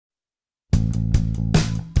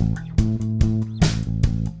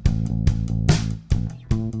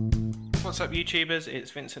What's up YouTubers,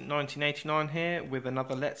 it's Vincent1989 here with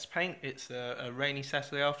another Let's Paint. It's a rainy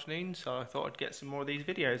Saturday afternoon, so I thought I'd get some more of these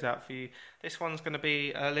videos out for you. This one's going to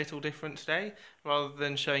be a little different today. Rather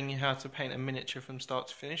than showing you how to paint a miniature from start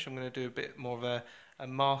to finish, I'm going to do a bit more of a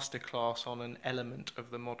masterclass on an element of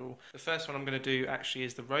the model. The first one I'm going to do actually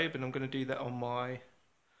is the robe, and I'm going to do that on my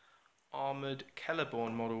armoured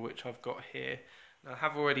Kellerborn model, which I've got here. Now, I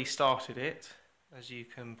have already started it. As you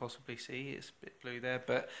can possibly see, it's a bit blue there,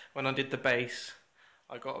 but when I did the base,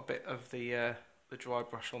 I got a bit of the dry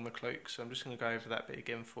brush on the cloak, so I'm just going to go over that bit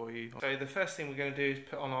again for you. So the first thing we're going to do is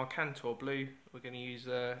put on our Kantor Blue. We're going to use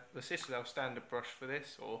the Citadel standard brush for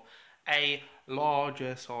this, or a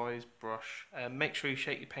larger size brush. Make sure you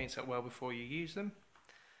shake your paints up well before you use them,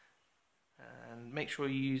 and make sure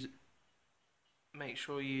they're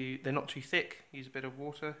not too thick. Use a bit of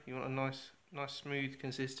water. You want a nice smooth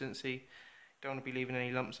consistency. Don't want to be leaving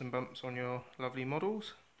any lumps and bumps on your lovely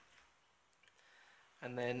models.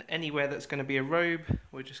 And then anywhere that's going to be a robe,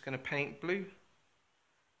 we're just going to paint blue.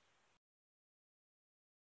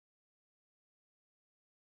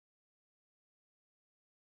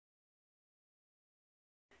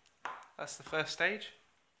 That's the first stage.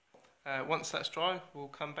 Once that's dry, we'll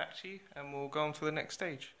come back to you and we'll go on to the next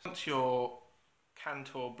stage. Once your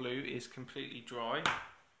Kantor Blue is completely dry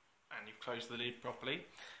and you've closed the lid properly,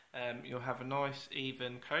 you'll have a nice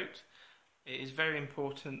even coat. It is very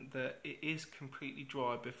important that it is completely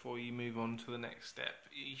dry before you move on to the next step.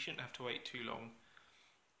 You shouldn't have to wait too long.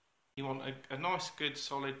 You want a nice good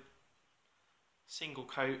solid single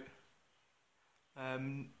coat.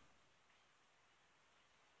 You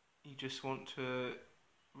just want to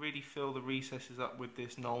really fill the recesses up with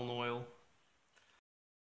this Nuln Oil.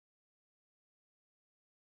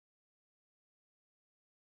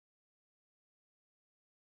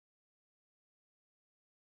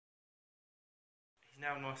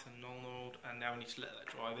 Now nice and Nuln oiled, and now we need to let that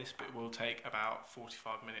dry. This bit will take about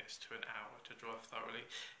 45 minutes to an hour to dry thoroughly.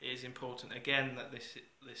 It is important again that this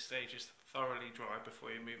stage is thoroughly dry before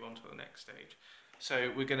you move on to the next stage.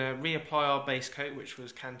 So we're going to reapply our base coat, which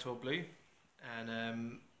was Kantor Blue,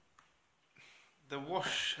 and the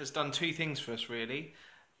wash has done two things for us really.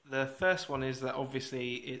 The first one is that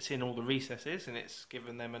obviously it's in all the recesses and it's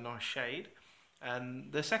given them a nice shade.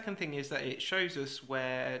 And the second thing is that it shows us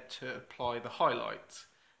where to apply the highlights,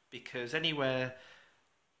 because anywhere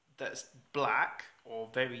that's black or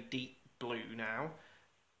very deep blue now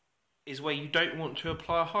is where you don't want to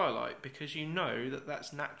apply a highlight, because you know that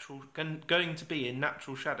that's natural, going to be in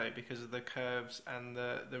natural shadow because of the curves and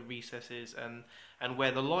the recesses and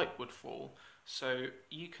where the light would fall. So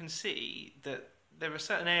you can see that there are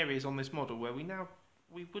certain areas on this model where we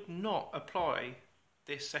would not apply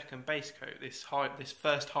this second base coat, this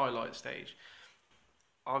first highlight stage.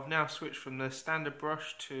 I've now switched from the standard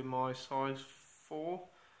brush to my size 4.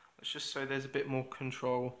 It's just so there's a bit more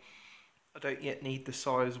control. I don't yet need the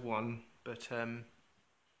size 1, but you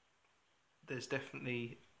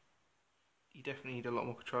definitely need a lot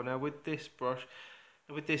more control. Now with this brush,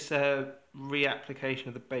 with this reapplication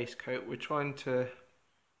of the base coat, we're trying to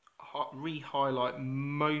re-highlight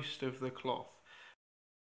most of the cloth.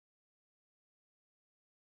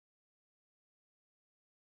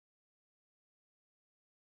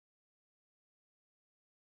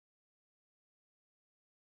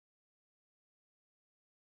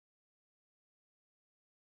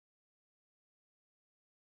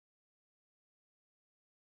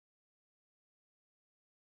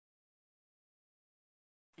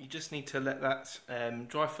 You just need to let that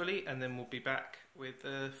dry fully, and then we'll be back with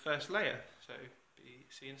the first layer. So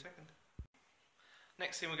see you in a second.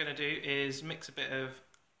 Next thing we're going to do is mix a bit of,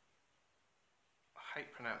 I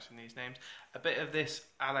hate pronouncing these names, a bit of this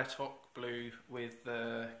Alaitoc Blue with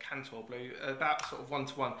the Kantor Blue, about sort of 1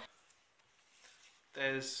 to 1.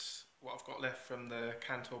 There's what I've got left from the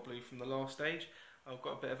Kantor Blue from the last stage. I've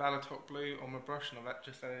got a bit of Alaitoc Blue on my brush, and I've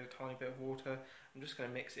just added a tiny bit of water. I'm just going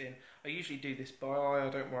to mix it in. I usually do this by eye,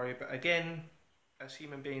 don't worry, but again, as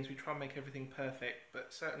human beings, we try and make everything perfect,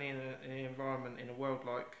 but certainly in an environment, in a world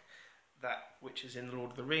like that, which is in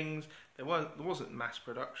Lord of the Rings, there wasn't mass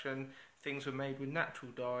production. Things were made with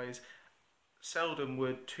natural dyes. Seldom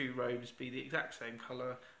would two robes be the exact same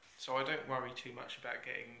colour, so I don't worry too much about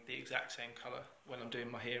getting the exact same colour when I'm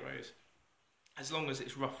doing my heroes, as long as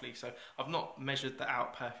it's roughly. So I've not measured that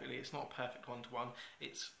out perfectly. It's not perfect 1 to 1.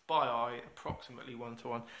 It's by eye, approximately 1 to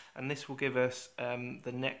 1, and this will give us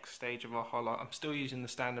the next stage of our highlight. I'm still using the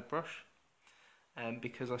standard brush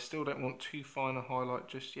because I still don't want too fine a highlight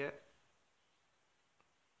just yet.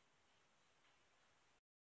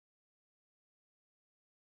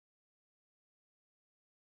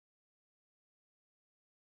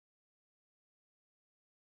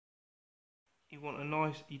 you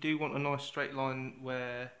do want a nice straight line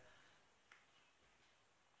where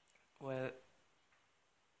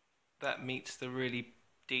that meets the really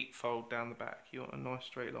deep fold down the back. You want a nice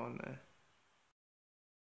straight line there.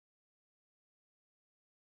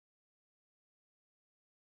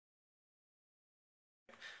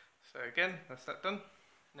 So again, that's that done.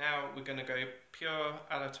 Now we're going to go pure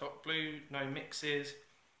Alaitoc Blue, no mixes,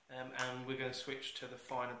 and we're going to switch to the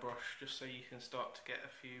finer brush just so you can start to get a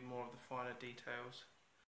few more of the finer details.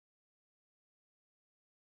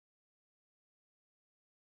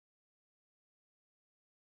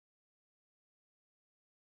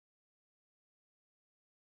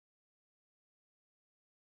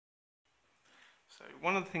 So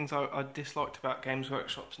one of the things I disliked about Games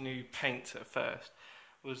Workshop's new paints at first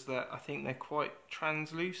was that I think they're quite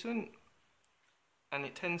translucent, and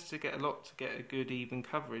it tends to get a good even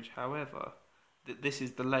coverage. However, this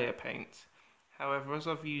is the layer paint. However, as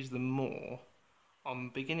I've used them more, I'm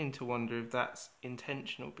beginning to wonder if that's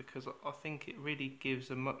intentional, because I think it really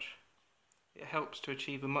gives it helps to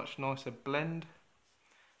achieve a much nicer blend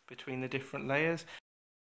between the different layers.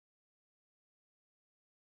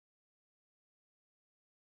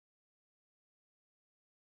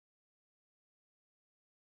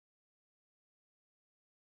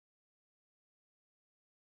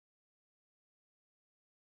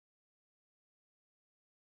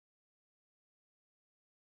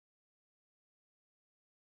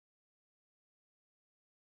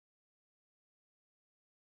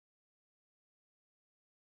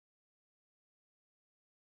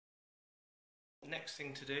 Next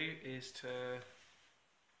thing to do is to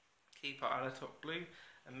keep our Alaitoc Blue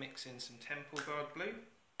and mix in some Temple Guard Blue.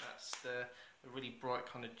 That's the really bright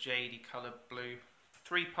kind of jadey coloured blue.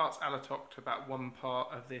 3 parts Alaitoc to about 1 part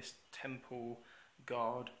of this Temple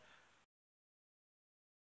Guard.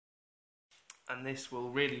 And this will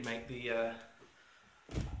really make the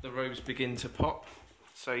robes begin to pop.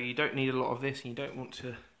 So you don't need a lot of this, and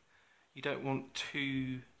you don't want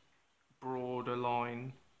too broad a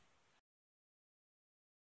line.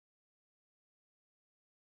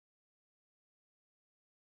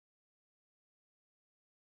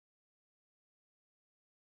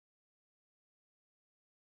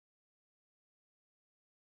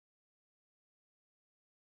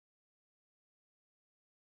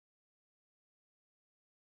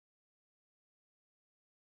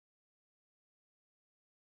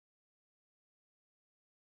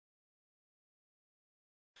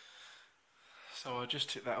 So I just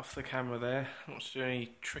took that off the camera there, not to do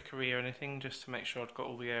any trickery or anything, just to make sure I'd got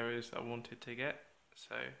all the areas that I wanted to get.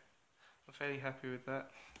 So I'm fairly happy with that.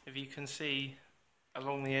 If you can see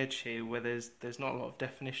along the edge here where there's not a lot of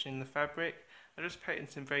definition in the fabric, I just painted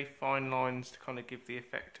some very fine lines to kind of give the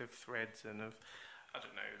effect of threads and of, I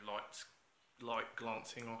don't know, light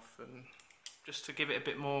glancing off, and just to give it a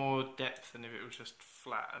bit more depth than if it was just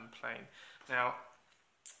flat and plain. Now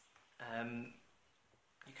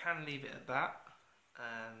you can leave it at that,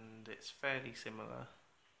 and it's fairly similar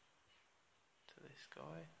to this guy.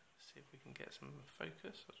 Let's see if we can get some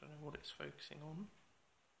focus. I don't know what it's focusing on.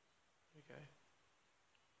 There we go.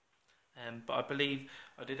 But I believe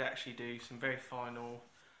I did actually do some very final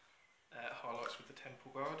highlights with the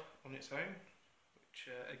Temple Guard on its own, which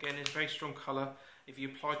again is a very strong colour. If you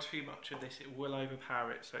apply too much of this, it will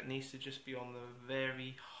overpower it, so it needs to just be on the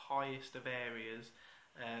very highest of areas.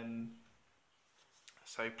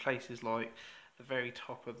 So places like the very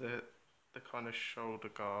top of the kind of shoulder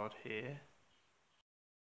guard here.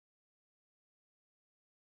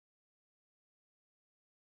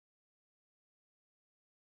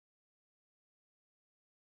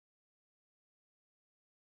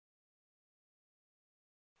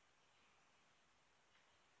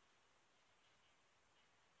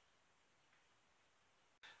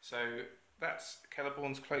 So that's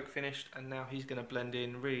Celeborn's cloak finished, and now he's going to blend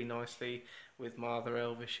in really nicely with my other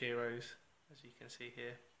elvish heroes, as you can see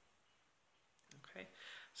here. Okay,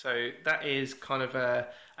 so that is kind of a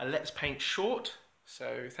Let's Paint short.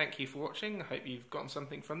 So thank you for watching. I hope you've gotten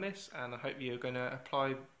something from this, and I hope you're going to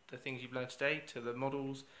apply the things you've learned today to the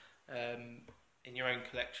models in your own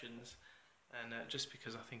collections. And just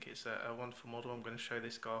because I think it's a wonderful model, I'm going to show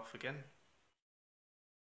this guy off again.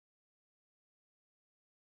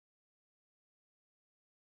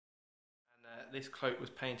 This cloak was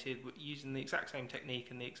painted using the exact same technique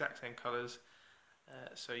and the exact same colours,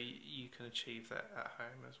 so you can achieve that at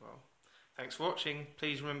home as well. Thanks for watching.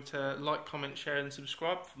 Please remember to like, comment, share and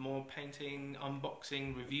subscribe for more painting,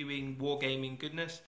 unboxing, reviewing, wargaming goodness.